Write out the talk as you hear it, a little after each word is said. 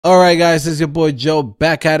All right, guys, this is your boy Joe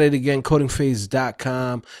back at it again,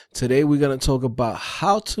 CodingPhase.com. Today, we're going to talk about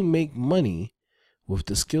how to make money with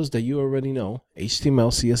the skills that you already know, HTML,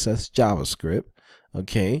 CSS, JavaScript,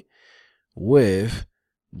 okay, with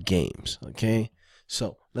games, okay?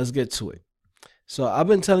 So let's get to it. So I've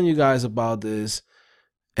been telling you guys about this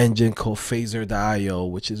engine called Phaser.io,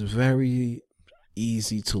 which is very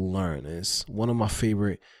easy to learn. It's one of my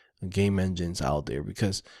favorite game engines out there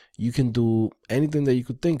because you can do anything that you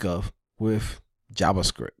could think of with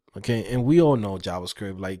JavaScript. Okay, and we all know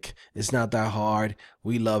JavaScript, like it's not that hard.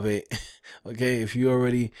 We love it. Okay, if you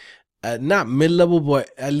already not mid-level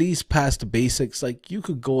but at least past the basics, like you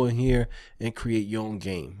could go in here and create your own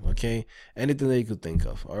game. Okay, anything that you could think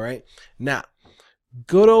of. All right, now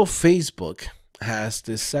good old Facebook has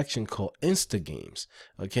this section called Insta Games.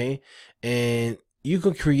 Okay, and you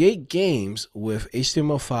can create games with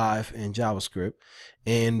HTML5 and JavaScript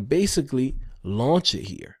and basically launch it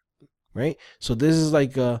here, right? So this is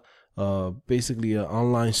like a basically an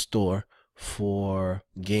online store for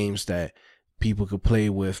games that people could play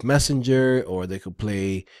with Messenger, or they could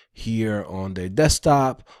play here on their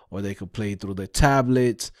desktop, or they could play through their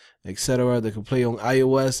tablets, etc. They could play on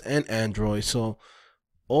iOS and Android. So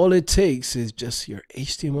all it takes is just your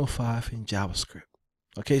HTML5 and JavaScript.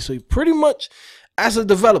 Okay, so you pretty much, as a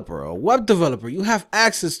developer, a web developer, you have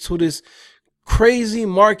access to this crazy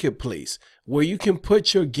marketplace where you can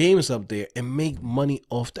put your games up there and make money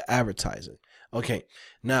off the advertising. Okay,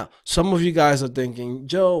 now some of you guys are thinking,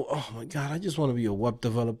 Joe, oh my God, I just want to be a web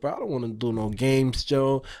developer. I don't want to do no games,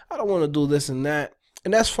 Joe. I don't want to do this and that.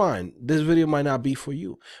 And that's fine. This video might not be for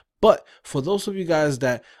you. But for those of you guys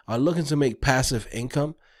that are looking to make passive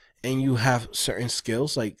income and you have certain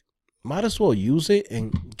skills, like, might as well use it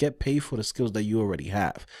and get paid for the skills that you already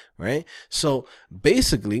have, right? So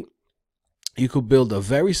basically, you could build a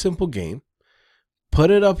very simple game, put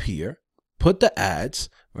it up here, put the ads,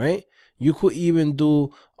 right? You could even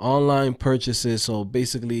do online purchases. So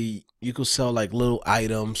basically, you could sell like little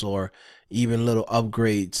items or even little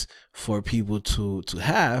upgrades for people to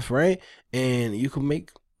have, right? And you can make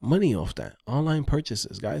money off that. Online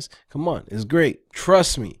purchases, guys. Come on, it's great.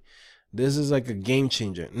 Trust me. This is like a game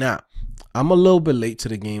changer. Now, I'm a little bit late to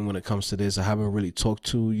the game when it comes to this. I haven't really talked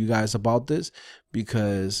to you guys about this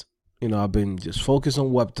because, you know, I've been just focused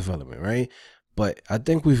on web development, right? But I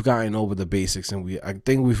think we've gotten over the basics, and I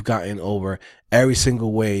think we've gotten over every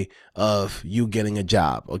single way of you getting a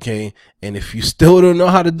job, okay? And if you still don't know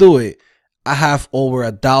how to do it, I have over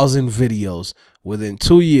 1,000 videos within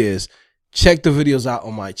 2 years. Check the videos out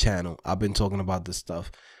on my channel. I've been talking about this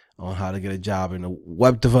stuff on how to get a job in the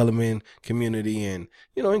web development community and,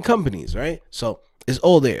 you know, in companies, right? So it's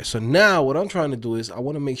all there. So now what I'm trying to do is I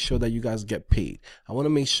want to make sure that you guys get paid. I want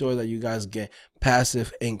to make sure that you guys get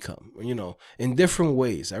passive income, you know, in different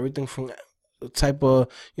ways. Everything from type of,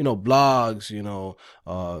 you know, blogs, you know,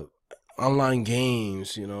 online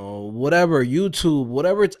games, you know, whatever, YouTube,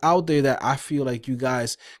 whatever it's out there that I feel like you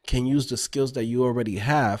guys can use the skills that you already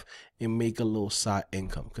have and make a little side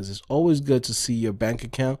income, because it's always good to see your bank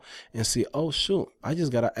account and see, oh shoot, I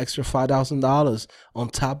just got an extra $5,000 on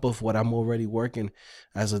top of what I'm already working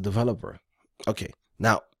as a developer. Okay,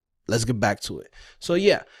 now let's get back to it. So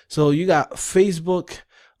yeah, so you got Facebook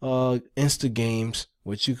Insta Games,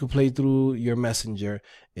 which you could play through your Messenger.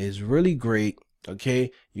 Is really great. Okay,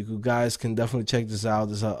 you guys can definitely check this out.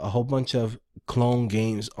 There's a whole bunch of clone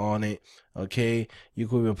games on it. Okay, you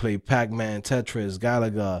could even play Pac-Man, Tetris,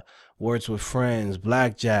 Galaga, Words with Friends,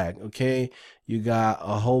 Blackjack. Okay, you got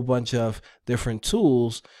a whole bunch of different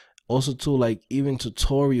tools, also too, like even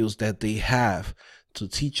tutorials that they have to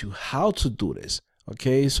teach you how to do this.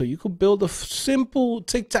 Okay, so you could build a simple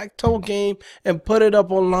tic-tac-toe game and put it up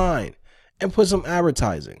online and put some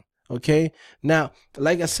advertising. Okay, now,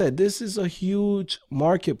 like I said, this is a huge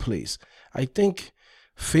marketplace. I think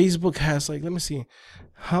Facebook has, like, let me see,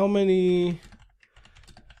 how many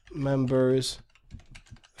members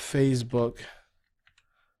Facebook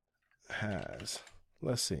has.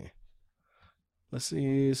 Let's see,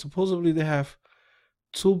 supposedly they have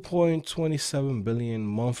 2.27 billion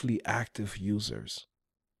monthly active users.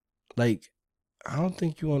 Like, I don't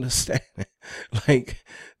think you understand. Like,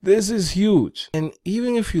 this is huge. And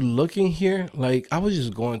even if you're looking here, like, I was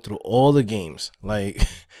just going through all the games. Like,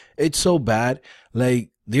 it's so bad. Like,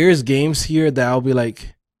 there's games here that I'll be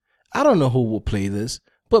like, I don't know who will play this,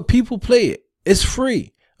 but people play it. It's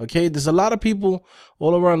free. Okay, there's a lot of people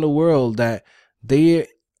all around the world that they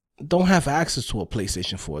don't have access to a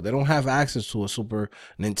PlayStation 4. They don't have access to a Super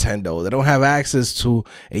Nintendo. They don't have access to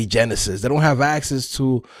a Genesis. They don't have access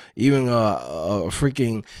to even a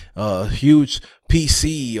freaking huge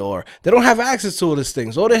PC, or they don't have access to all these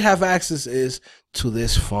things. All they have access is to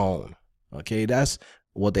this phone. Okay, that's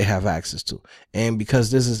what they have access to. And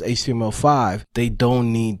because this is HTML5, they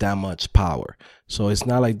don't need that much power. So it's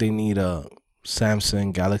not like they need a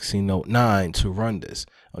Samsung Galaxy Note 9 to run this.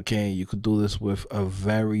 Okay, you could do this with a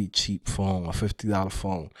very cheap phone, a $50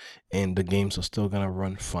 phone, and the games are still gonna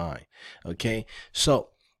run fine. Okay, so,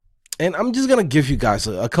 and I'm just gonna give you guys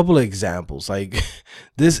a couple of examples. Like,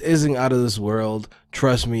 this isn't out of this world.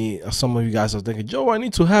 Trust me. Some of you guys are thinking, Joe, I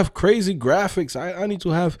need to have crazy graphics. I need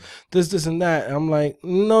to have this, and that. And I'm like,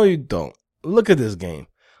 no, you don't. Look at this game.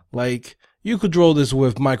 Like, you could draw this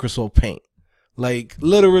with Microsoft Paint. Like,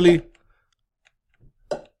 literally,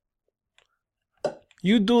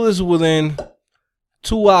 you do this within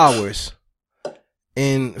 2 hours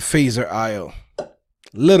in Phaser.io.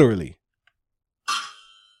 Literally.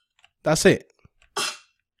 That's it.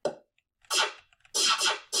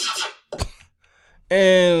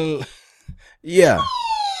 And yeah.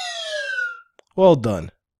 Well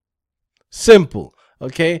done. Simple.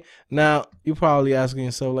 Okay. Now, you're probably asking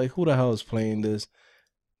yourself, like, who the hell is playing this?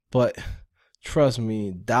 But trust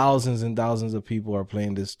me, thousands and thousands of people are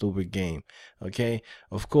playing this stupid game. Okay.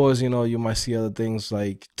 Of course, you know, you might see other things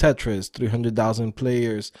like Tetris. 300,000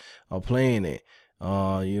 players are playing it.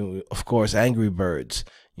 Of course, Angry Birds.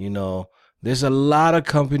 You know, there's a lot of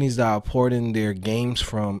companies that are porting their games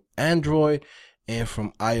from Android and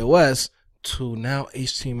from iOS to now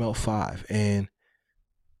HTML5. And,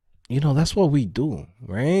 you know, that's what we do,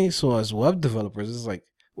 right? So as web developers, it's like,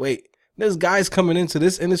 wait, there's guys coming into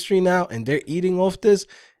this industry now and they're eating off this.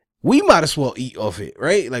 We might as well eat off it,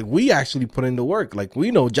 right? Like, we actually put in the work. Like, we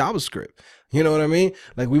know JavaScript. You know what I mean?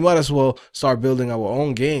 Like, we might as well start building our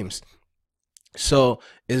own games. So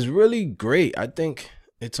it's really great. I think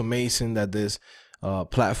it's amazing that this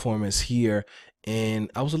platform is here. And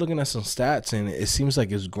I was looking at some stats, and it seems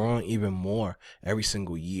like it's growing even more every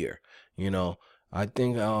single year. You know, I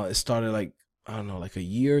think it started like, I don't know, like a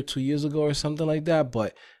year, 2 years ago or something like that.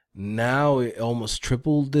 But now it almost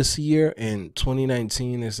tripled this year, and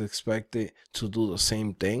 2019 is expected to do the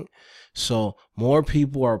same thing. So more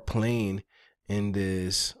people are playing in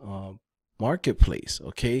this marketplace.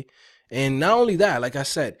 Okay. And not only that, like I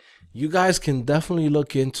said, you guys can definitely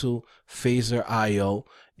look into Phaser.io.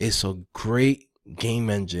 It's a great game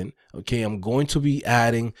engine. Okay, I'm going to be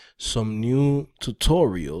adding some new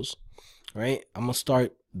tutorials. Right, I'm gonna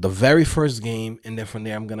start the very first game, and then from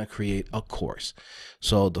there I'm gonna create a course.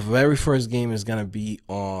 So the very first game is gonna be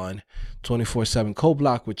on 24/7 Code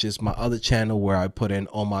Block, which is my other channel where I put in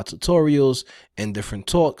all my tutorials and different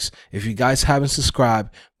talks. If you guys haven't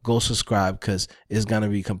subscribed, go subscribe, because it's gonna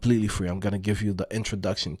be completely free. I'm gonna give you the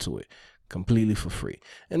introduction to it completely for free.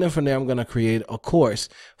 And then from there, I'm going to create a course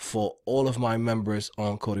for all of my members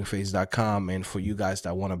on CodingPhase.com and for you guys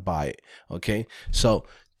that want to buy it. Okay, so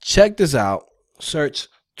check this out. Search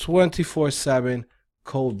 24/7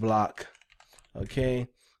 Code Block. Okay,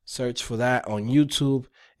 search for that on YouTube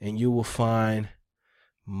and you will find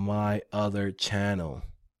my other channel.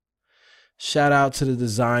 Shout out to the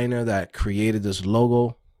designer that created this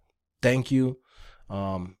logo. Thank you.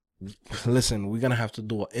 Listen, we're gonna have to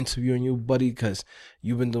do an interview on you, buddy, because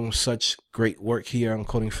you've been doing such great work here on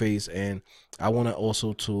CodingPhase, and I want to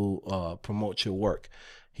also to promote your work.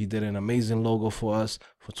 He did an amazing logo for us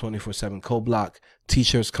for 24/7 Code Block.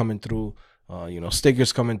 T-shirts coming through, you know,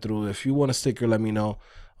 stickers coming through. If you want a sticker, let me know.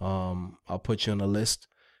 I'll put you on the list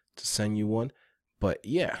to send you one. But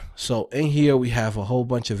yeah, so in here we have a whole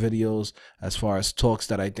bunch of videos as far as talks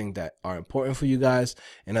that I think that are important for you guys,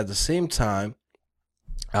 and at the same time,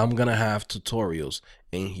 I'm gonna have tutorials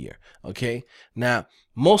in here. Okay, now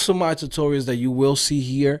most of my tutorials that you will see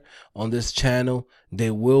here on this channel,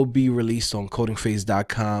 they will be released on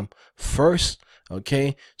CodingPhase.com first.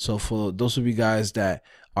 Okay, so for those of you guys that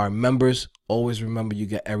are members, always remember you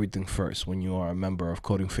get everything first when you are a member of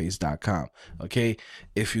CodingPhase.com. Okay,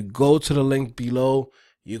 if you go to the link below,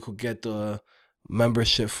 you could get the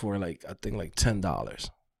membership for like, I think like $10.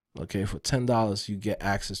 Okay, for $10 you get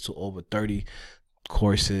access to over 30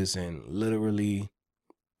 courses and literally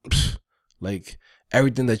like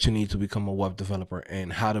everything that you need to become a web developer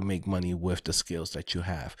and how to make money with the skills that you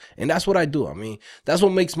have. And that's what I do. I mean, that's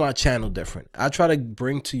what makes my channel different. I try to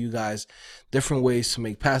bring to you guys different ways to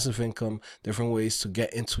make passive income, different ways to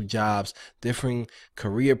get into jobs, different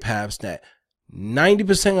career paths that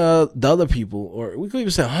 90% of the other people, or we could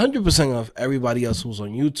even say 100% of everybody else who's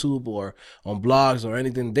on YouTube or on blogs or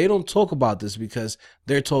anything, they don't talk about this because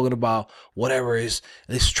they're talking about whatever is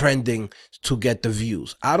trending to get the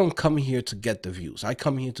views. I don't come here to get the views. I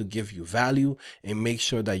come here to give you value and make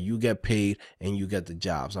sure that you get paid and you get the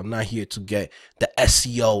jobs. I'm not here to get the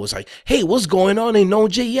SEO. It's like, hey, what's going on in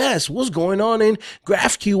Node.js? What's going on in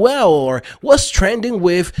GraphQL? Or what's trending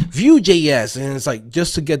with Vue.js? And it's like,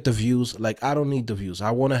 just to get the views. Like, I don't need the views.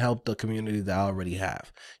 I want to help the community that I already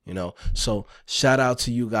have, you know. So shout out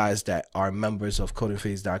to you guys that are members of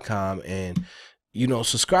CodingPhase.com, and you know,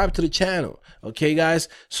 subscribe to the channel. Okay, guys.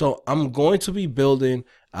 So I'm going to be building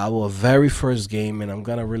our very first game, and I'm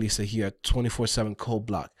gonna release it here at 24/7 Code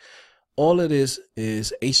Block. All it is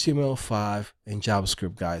HTML5 and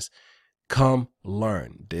JavaScript, guys. Come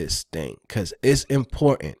learn this thing because it's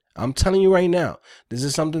important. I'm telling you right now, this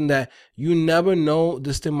is something that you never know.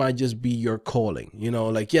 This thing might just be your calling. You know,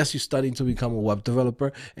 like, yes, you're studying to become a web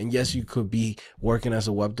developer, and yes, you could be working as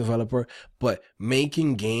a web developer, but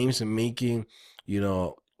making games and making, you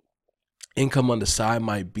know, income on the side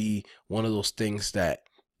might be one of those things that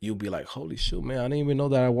you'll be like, holy shoot, man, I didn't even know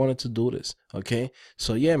that I wanted to do this. Okay.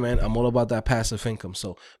 So yeah, man, I'm all about that passive income.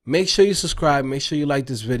 So make sure you subscribe, make sure you like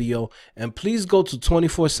this video, and please go to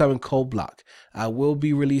 24/7 Code Block. I will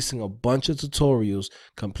be releasing a bunch of tutorials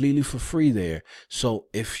completely for free there. So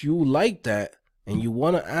if you like that and you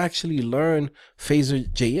want to actually learn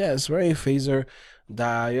Phaser.js, right?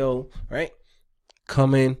 Phaser.io, right?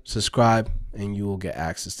 Come in, subscribe, and you will get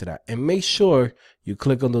access to that. And make sure you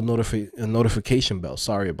click on the notification bell.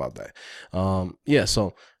 Sorry about that. Yeah,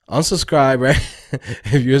 so unsubscribe, right?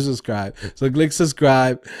 If you're subscribed. So click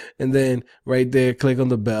subscribe, and then right there, click on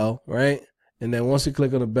the bell, right? And then once you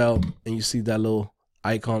click on the bell and you see that little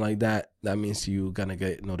icon like that, that means you're gonna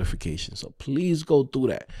get notifications. So please go do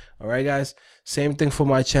that. All right, guys. Same thing for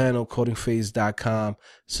my channel, CodingPhase.com.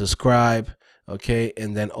 Subscribe. Okay,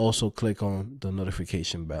 and then also click on the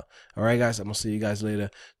notification bell. All right, guys, I'm gonna see you guys later.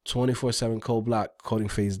 24/7 Code Block,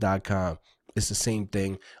 CodingPhase.com. It's the same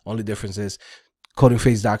thing. Only difference is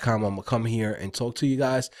CodingPhase.com, I'm gonna come here and talk to you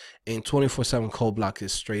guys, and 24/7 Code Block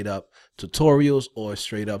is straight up tutorials or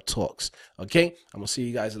straight up talks. Okay, I'm gonna see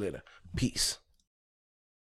you guys later. Peace.